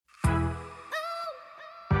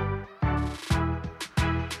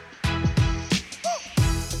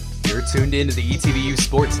You're tuned into the ETBU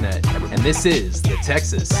Sportsnet, and this is the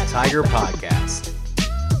Texas Tiger Podcast.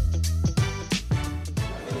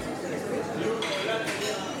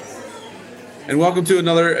 And welcome to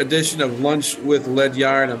another edition of Lunch with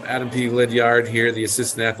Ledyard. I'm Adam P. Ledyard here, the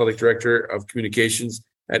Assistant Athletic Director of Communications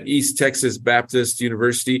at East Texas Baptist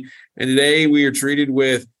University. And today we are treated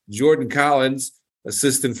with Jordan Collins,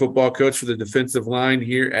 Assistant Football Coach for the defensive line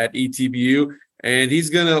here at ETBU. And he's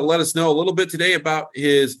going to let us know a little bit today about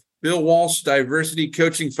his Bill Walsh Diversity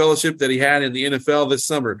Coaching Fellowship that he had in the NFL this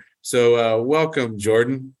summer. So welcome,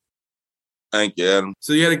 Jordan. Thank you, Adam.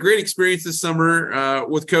 So you had a great experience this summer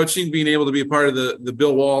with coaching, being able to be a part of the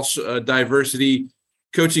Bill Walsh Diversity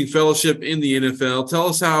Coaching Fellowship in the NFL. Tell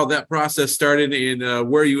us how that process started and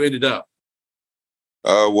where you ended up.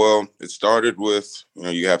 Well, it started with,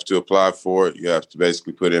 you have to apply for it. You have to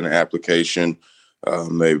basically put in an application.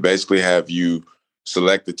 They basically have you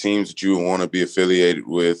select the teams that you want to be affiliated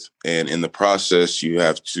with. And in the process, you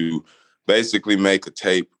have to basically make a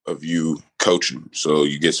tape of you coaching. So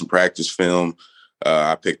you get some practice film.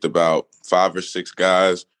 I picked about 5 or 6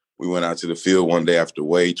 guys. We went out to the field one day after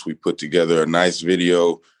weights. We put together a nice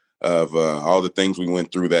video of all the things we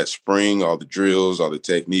went through that spring, all the drills, all the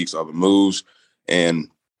techniques, all the moves. And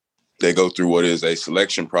they go through what is a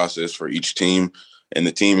selection process for each team. And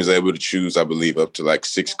the team is able to choose, I believe, up to like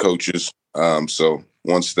 6 coaches. So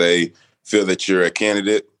once they feel that you're a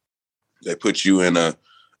candidate, they put you in a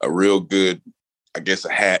real good, I guess,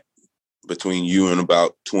 a hat between you and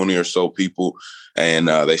about 20 or so people. And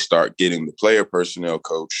they start getting the player personnel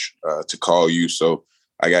coach to call you. So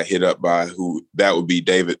I got hit up by that would be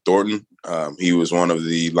David Thornton. He was one of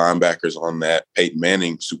the linebackers on that Peyton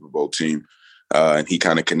Manning Super Bowl team. And he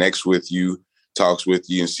kind of connects with you, talks with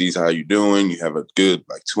you and sees how you're doing. You have a good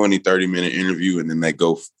 20, 30-minute interview, and then they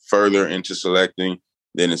go further into selecting.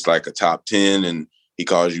 Then it's like a top 10, and he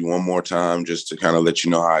calls you one more time just to kind of let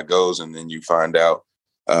you know how it goes. And then you find out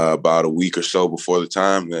about a week or so before the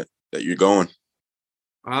time that you're going.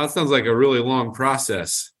 That sounds like a really long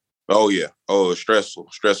process. Oh, yeah. Oh, it's stressful.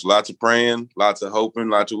 Lots of praying, lots of hoping,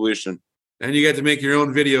 lots of wishing. And you get to make your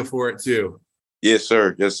own video for it, too. Yes,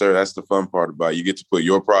 sir. Yes, sir. That's the fun part about it. You get to put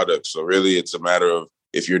your product. So really, it's a matter of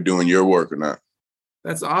if you're doing your work or not.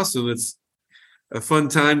 That's awesome. It's a fun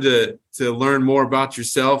time to learn more about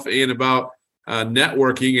yourself and about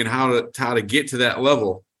networking and how to get to that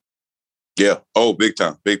level. Yeah. Oh, big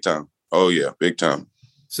time. Big time. Oh, yeah. Big time.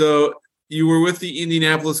 So you were with the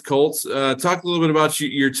Indianapolis Colts. Talk a little bit about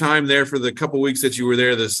your time there for the couple weeks that you were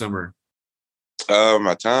there this summer.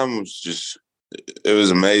 My time was it was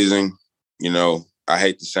amazing. I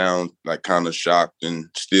hate to sound kind of shocked and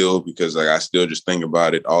still because I still just think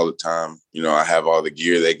about it all the time. I have all the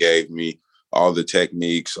gear they gave me, all the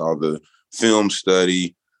techniques, all the film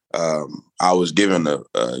study. I was given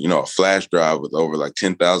a flash drive with over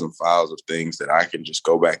 10,000 files of things that I can just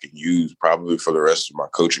go back and use probably for the rest of my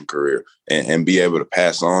coaching career and be able to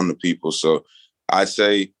pass on to people. So I'd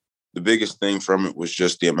say the biggest thing from it was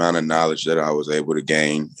just the amount of knowledge that I was able to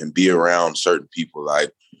gain and be around certain people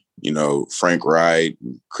like, Frank Wright,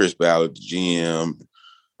 Chris Ballard, the GM,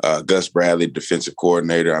 Gus Bradley, defensive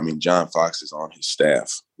coordinator. I mean, John Fox is on his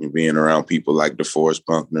staff. Being around people like DeForest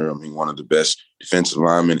Buckner, one of the best defensive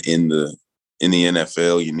linemen in the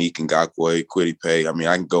NFL, Yannick Ngakoue, Kwity Paye.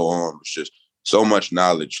 I can go on. It's just so much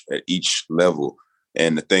knowledge at each level.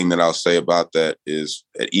 And the thing that I'll say about that is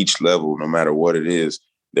at each level, no matter what it is,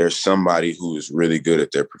 there's somebody who is really good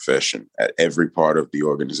at their profession at every part of the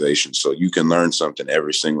organization. So you can learn something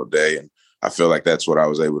every single day. And I feel like that's what I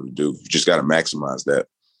was able to do. You just got to maximize that.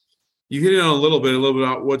 You hit it on a little bit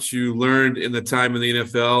about what you learned in the time in the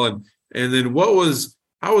NFL. And then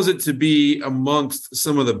how was it to be amongst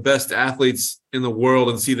some of the best athletes in the world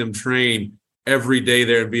and see them train every day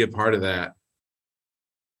there and be a part of that?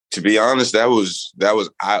 To be honest, that was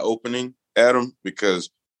eye-opening, Adam, because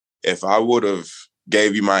if I would have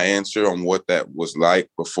gave you my answer on what that was like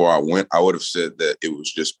before I went, I would have said that it was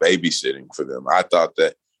just babysitting for them. I thought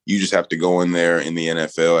that you just have to go in there in the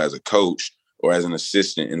NFL as a coach or as an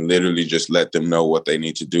assistant and literally just let them know what they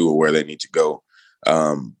need to do or where they need to go.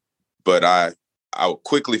 But I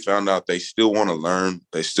quickly found out they still want to learn.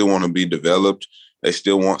 They still want to be developed. They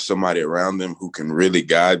still want somebody around them who can really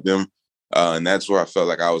guide them. And that's where I felt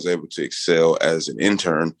like I was able to excel as an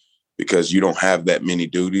intern because you don't have that many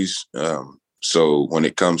duties. So when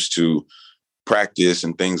it comes to practice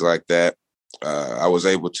and things like that, I was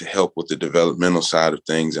able to help with the developmental side of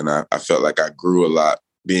things. And I felt like I grew a lot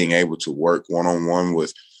being able to work one-on-one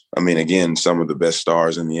with, again, some of the best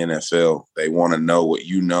stars in the NFL. They want to know what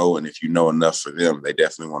you know. And if you know enough for them, they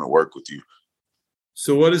definitely want to work with you.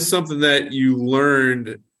 So what is something that you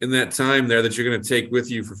learned in that time there that you're going to take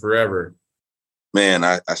with you for forever? Man,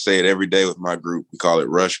 I say it every day with my group. We call it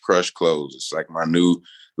rush, crush, close. It's like my new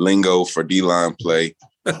lingo for D-line play.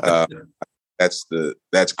 That's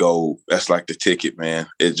gold. That's like the ticket, man.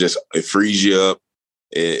 It frees you up.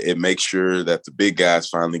 It makes sure that the big guys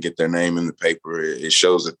finally get their name in the paper. It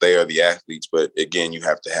shows that they are the athletes. But again, you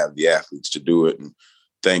have to have the athletes to do it. And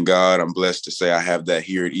thank God, I'm blessed to say I have that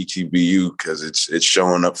here at ETBU because it's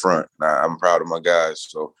showing up front. I'm proud of my guys.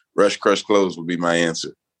 So rush, crush, close would be my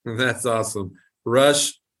answer. That's awesome.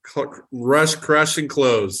 Rush, crush, and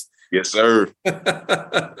close. Yes, sir.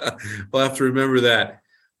 We'll have to remember that.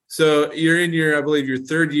 So you're in I believe your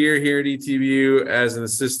third year here at ETBU as an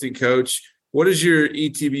assistant coach. What is your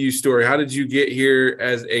ETBU story? How did you get here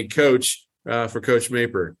as a coach for Coach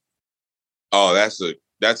Maper? Oh,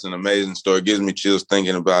 that's an amazing story. It gives me chills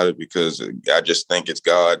thinking about it because I just think it's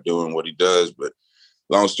God doing what he does. But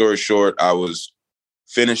long story short, I was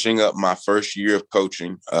finishing up my first year of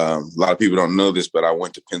coaching. A lot of people don't know this, but I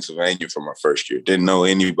went to Pennsylvania for my first year. Didn't know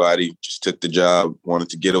anybody, just took the job, wanted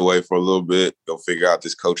to get away for a little bit, go figure out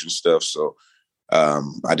this coaching stuff. So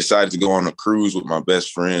I decided to go on a cruise with my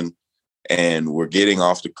best friend, and we're getting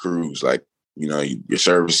off the cruise. Like, your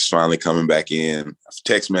service is finally coming back in.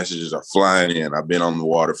 Text messages are flying in. I've been on the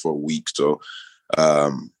water for a week. So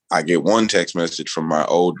I get one text message from my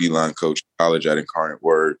old D-line coach in college at Incarnate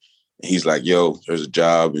Word. He's like, yo, there's a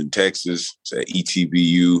job in Texas. It's at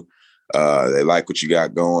ETBU. They like what you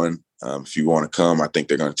got going. If you want to come, I think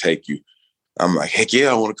they're going to take you. I'm like, heck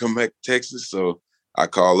yeah, I want to come back to Texas. So I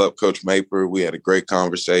call up Coach Maper. We had a great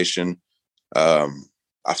conversation.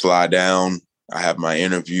 I fly down. I have my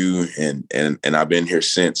interview, and I've been here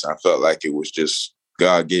since. I felt like it was just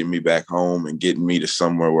God getting me back home and getting me to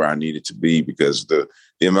somewhere where I needed to be because the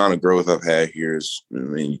amount of growth I've had here is,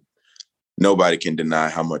 nobody can deny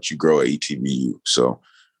how much you grow at ETBU. So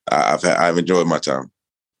I've enjoyed my time.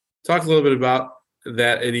 Talk a little bit about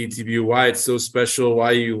that at ETBU, why it's so special,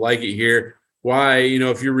 why you like it here, why,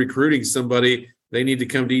 if you're recruiting somebody, they need to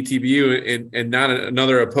come to ETBU and not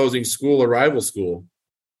another opposing school or rival school.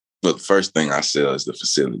 But the first thing I sell is the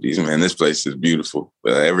facilities. Man, this place is beautiful.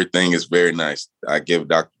 Everything is very nice. I give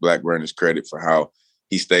Dr. Blackburn his credit for how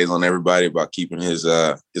he stays on everybody about keeping his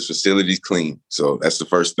facilities clean. So that's the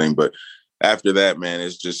first thing. But after that, man,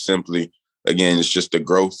 it's just simply, again, it's just the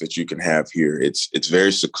growth that you can have here. It's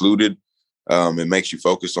very secluded. It makes you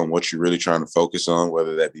focus on what you're really trying to focus on,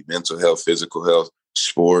 whether that be mental health, physical health,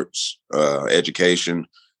 sports, education.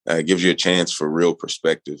 It gives you a chance for real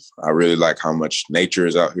perspective. I really like how much nature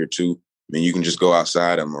is out here too. You can just go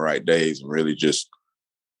outside on the right days and really just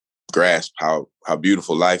grasp how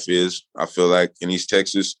beautiful life is. I feel like in East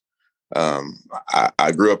Texas,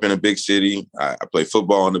 I grew up in a big city. I played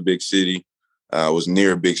football in a big city. I was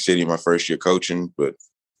near a big city my first year coaching, but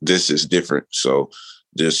this is different. So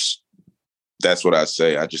that's what I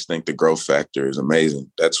say. I just think the growth factor is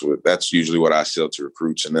amazing. That's usually what I sell to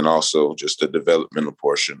recruits. And then also just the developmental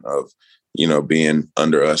portion of, being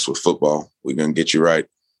under us with football. We're going to get you right.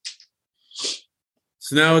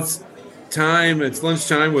 So now it's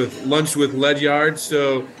lunchtime with Lunch with Ledyard.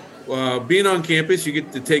 So being on campus, you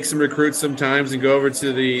get to take some recruits sometimes and go over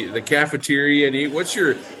to the cafeteria and eat. What's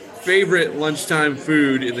your favorite lunchtime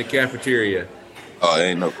food in the cafeteria? Oh,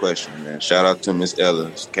 ain't no question, man. Shout out to Miss Ella.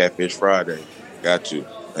 It's Catfish Friday. Got you.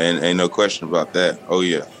 And ain't no question about that. Oh,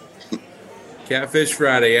 yeah. Catfish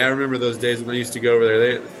Friday. I remember those days when I used to go over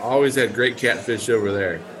there. They always had great catfish over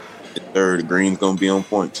there. The green's going to be on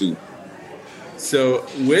point, too. So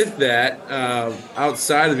with that,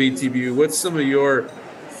 outside of ETBU, what's some of your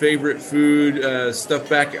favorite food, stuff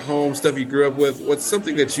back at home, stuff you grew up with? What's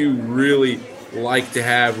something that you really like to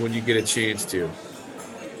have when you get a chance to?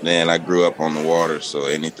 Man, I grew up on the water, so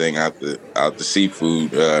anything out the seafood,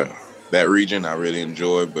 that region I really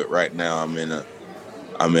enjoy. But right now I'm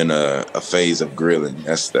in a phase of grilling.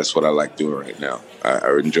 That's what I like doing right now.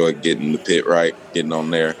 I enjoy getting the pit right, getting on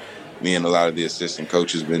there. Me and a lot of the assistant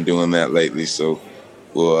coaches have been doing that lately. So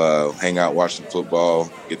we'll hang out, watch some football,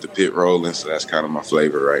 get the pit rolling. So that's kind of my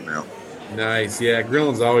flavor right now. Nice. Yeah,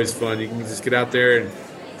 grilling's always fun. You can just get out there and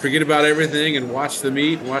forget about everything and watch the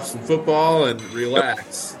meat and watch some football and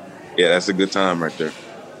relax. Yeah, that's a good time right there.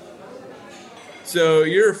 So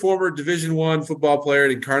you're a former Division I football player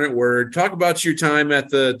at Incarnate Word. Talk about your time at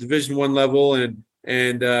the Division I level, and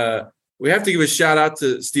we have to give a shout out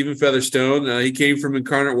to Stephen Featherstone. He came from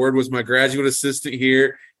Incarnate Word, was my graduate assistant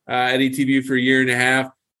here at ETBU for a year and a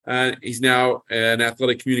half. He's now an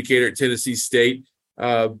athletic communicator at Tennessee State.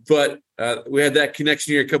 But we had that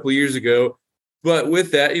connection here a couple of years ago. But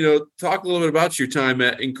with that, talk a little bit about your time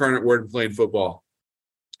at Incarnate Word and playing football.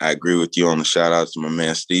 I agree with you on the shout out to my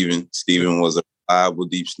man, Steven. Steven was a reliable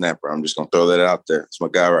deep snapper. I'm just going to throw that out there. It's my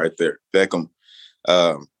guy right there. Beckham.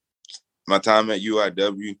 My time at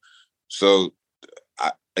UIW. So,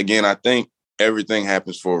 I think everything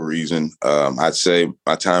happens for a reason. I'd say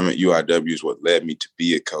my time at UIW is what led me to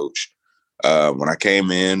be a coach. When I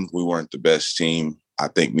came in, we weren't the best team. I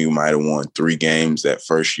think we might have won 3 games that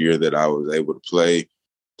first year that I was able to play.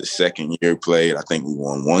 The second year played, I think we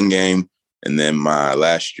won 1 game. And then my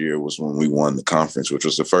last year was when we won the conference, which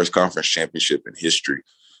was the first conference championship in history.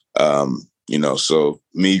 So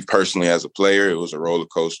me personally as a player, it was a roller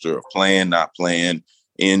coaster of playing, not playing,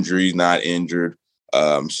 injuries, not injured.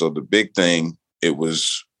 So the big thing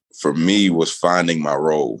for me was finding my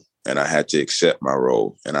role, and I had to accept my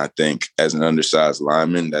role. And I think as an undersized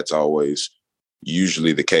lineman, that's always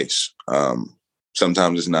usually the case.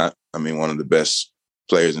 Sometimes it's not. I mean, one of the best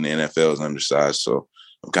players in the NFL is undersized, so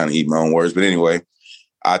I'm kind of eating my own words. But anyway,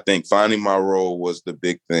 I think finding my role was the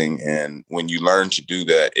big thing. And when you learn to do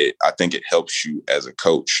that, I think it helps you as a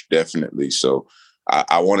coach, definitely. So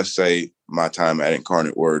I want to say my time at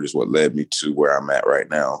Incarnate Word is what led me to where I'm at right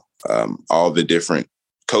now. All the different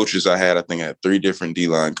coaches I think I had 3 different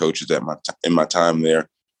D-line coaches in my time there.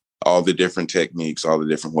 All the different techniques, all the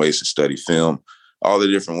different ways to study film, all the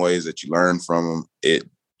different ways that you learn from them.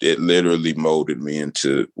 It literally molded me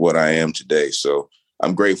into what I am today. So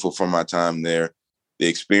I'm grateful for my time there. The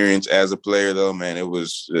experience as a player, though, man,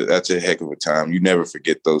 that's a heck of a time. You never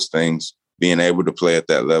forget those things. Being able to play at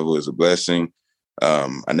that level is a blessing.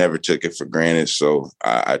 I never took it for granted. So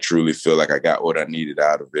I truly feel like I got what I needed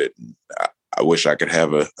out of it. I wish I could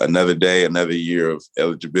have another day, another year of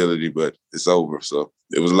eligibility, but it's over. So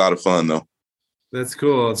it was a lot of fun, though. That's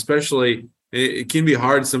cool. Especially it can be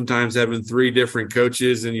hard sometimes having 3 different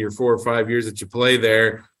coaches in your 4 or 5 years that you play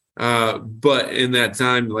there. But in that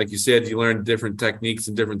time, like you said, you learn different techniques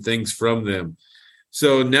and different things from them.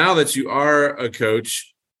 So now that you are a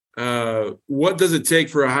coach, what does it take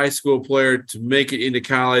for a high school player to make it into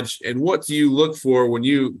college? And what do you look for when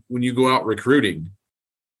you go out recruiting?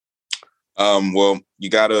 Well, you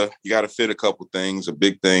gotta fit a couple things. A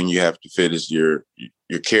big thing you have to fit is your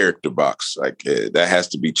character box. That has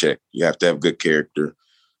to be checked. You have to have good character.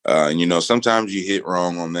 And sometimes you hit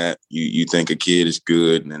wrong on that. You think a kid is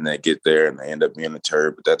good, and then they get there and they end up being a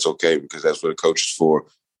turd. But that's okay, because that's what a coach is for.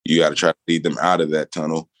 You got to try to lead them out of that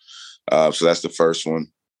tunnel. So that's the first one.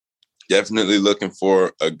 Definitely looking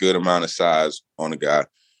for a good amount of size on a guy,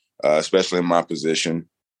 especially in my position.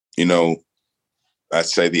 I'd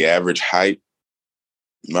say the average height,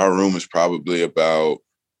 my room is probably about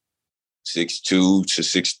 6'2" to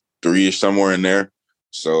 6'3" or somewhere in there.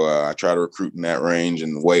 So I try to recruit in that range,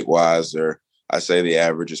 and weight-wise, I say the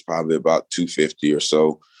average is probably about 250 or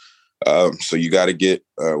so. So you got to get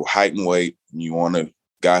height and weight. You want a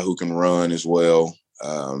guy who can run as well,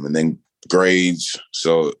 and then grades.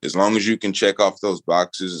 So as long as you can check off those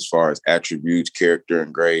boxes as far as attributes, character,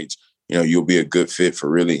 and grades, you'll be a good fit for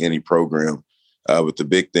really any program. But the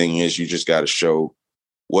big thing is you just got to show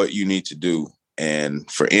what you need to do. And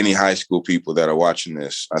for any high school people that are watching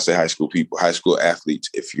this, I say high school people, high school athletes,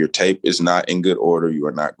 if your tape is not in good order, you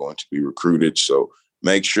are not going to be recruited. So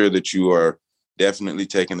make sure that you are definitely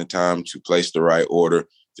taking the time to place the right order.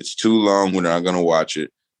 If it's too long, we're not going to watch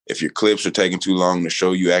it. If your clips are taking too long to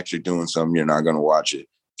show you actually doing something, you're not going to watch it.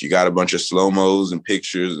 If you got a bunch of slow-mos and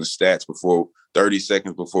pictures and stats 30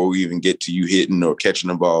 seconds before we even get to you hitting or catching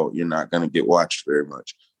the ball, you're not going to get watched very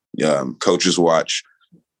much. Coaches watch.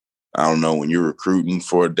 I don't know, when you're recruiting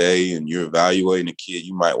for a day and you're evaluating a kid,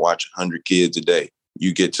 you might watch 100 kids a day.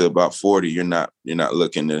 You get to about 40, you're not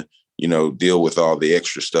looking to, deal with all the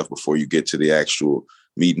extra stuff before you get to the actual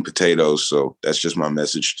meat and potatoes. So that's just my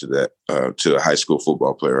message to that, to a high school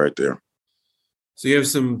football player right there. So you have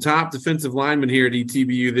some top defensive linemen here at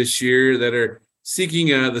ETBU this year that are seeking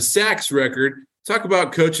the sacks record. Talk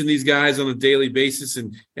about coaching these guys on a daily basis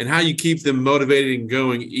and how you keep them motivated and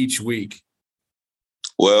going each week.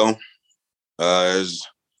 Well, I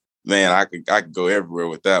could go everywhere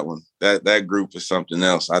with that one. That group is something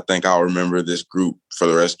else. I think I'll remember this group for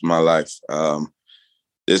the rest of my life.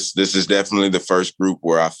 This is definitely the first group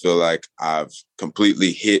where I feel like I've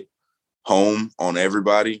completely hit home on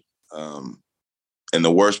everybody. And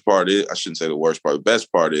the worst part is, I shouldn't say the worst part, the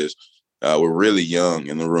best part is we're really young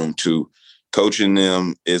in the room too. Coaching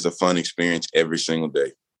them is a fun experience every single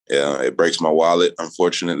day. It breaks my wallet,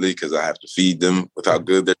 unfortunately, because I have to feed them with how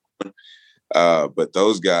good they're doing. But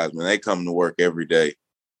those guys, man, they come to work every day.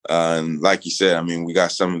 And like you said, I mean, we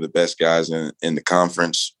got some of the best guys in the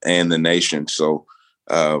conference and the nation. So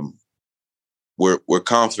we're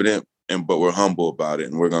confident but we're humble about it,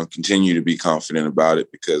 and we're going to continue to be confident about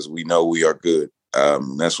it because we know we are good.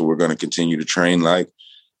 That's what we're going to continue to train like.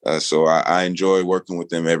 So I enjoy working with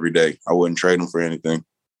them every day. I wouldn't trade them for anything.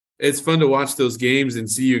 It's fun to watch those games and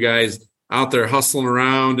see you guys out there hustling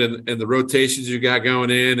around and the rotations you got going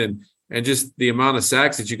in and just the amount of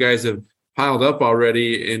sacks that you guys have piled up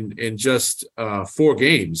already in just 4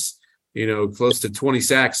 games. Close to 20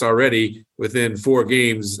 sacks already within 4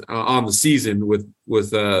 games on the season with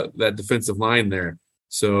that defensive line there.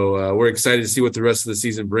 So we're excited to see what the rest of the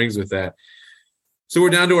season brings with that. So we're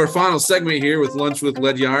down to our final segment here with Lunch with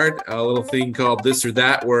Ledyard, a little thing called This or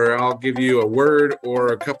That, where I'll give you a word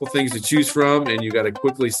or a couple things to choose from, and you got to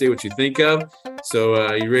quickly say what you think of.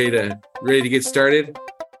 So you ready to get started?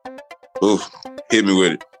 Oof, hit me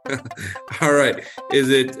with it. All right. Is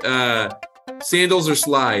it sandals or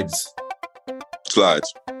slides?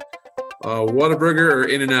 Slides. Whataburger or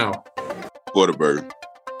In-N-Out? Whataburger.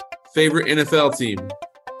 Favorite NFL team?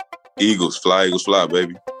 Eagles. Fly, Eagles, fly,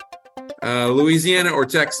 baby. Louisiana or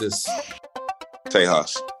Texas?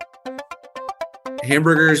 Tejas.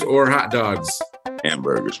 Hamburgers or hot dogs?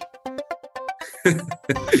 Hamburgers.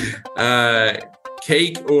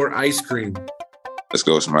 Cake or ice cream? Let's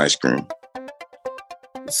go with some ice cream.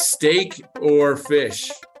 Steak or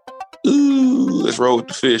fish? Ooh, let's roll with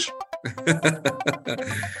the fish.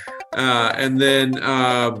 And then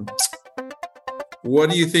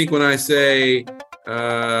what do you think when I say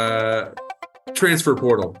transfer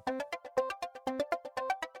portal?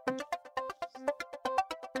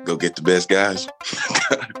 Go get the best guys.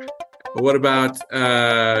 What about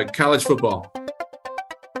college football?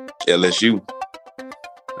 LSU.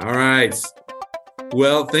 All right.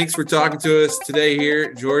 Well, thanks for talking to us today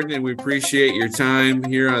here, Jordan, and we appreciate your time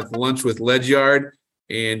here at Lunch with Ledyard.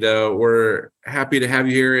 And we're happy to have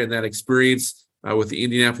you here and that experience with the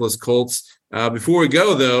Indianapolis Colts. Before we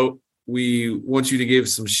go, though, we want you to give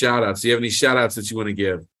some shout-outs. Do you have any shout-outs that you want to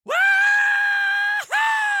give?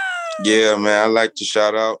 Yeah, man, I like to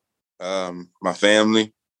shout out my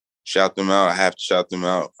family. Shout them out. I have to shout them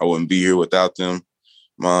out. I wouldn't be here without them.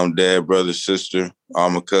 Mom, dad, brother, sister, all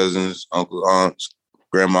my cousins, uncle, aunts,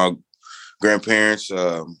 grandma, grandparents.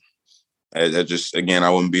 I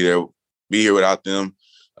wouldn't be here without them.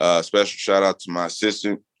 Special shout out to my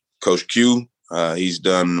assistant, Coach Q. He's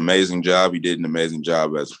done an amazing job. He did an amazing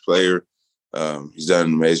job as a player. He's done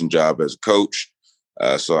an amazing job as a coach.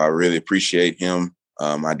 So I really appreciate him.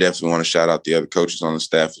 I definitely want to shout out the other coaches on the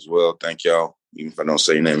staff as well. Thank y'all, even if I don't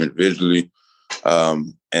say your name individually.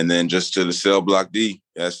 And then just to the cell block D.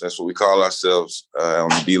 Yes, that's what we call ourselves on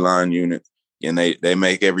the D-line unit. And they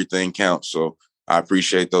make everything count. So I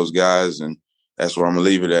appreciate those guys, and that's where I'm going to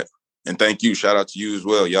leave it at. And thank you. Shout out to you as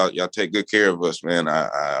well. Y'all take good care of us, man.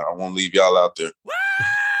 I won't leave y'all out there.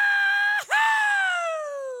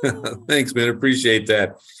 Thanks, man. Appreciate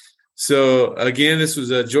that. So, again, this was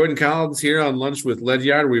Jordan Collins here on Lunch with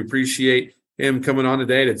Ledyard. We appreciate him coming on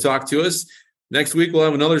today to talk to us. Next week, we'll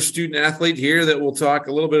have another student athlete here that will talk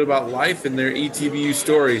a little bit about life and their ETBU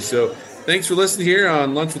story. So, thanks for listening here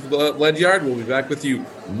on Lunch with Ledyard. We'll be back with you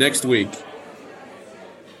next week.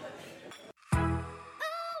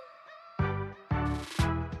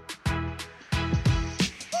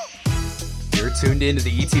 You're tuned into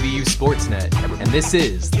the ETBU Sportsnet, and this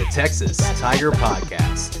is the Texas Tiger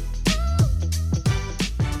Podcast.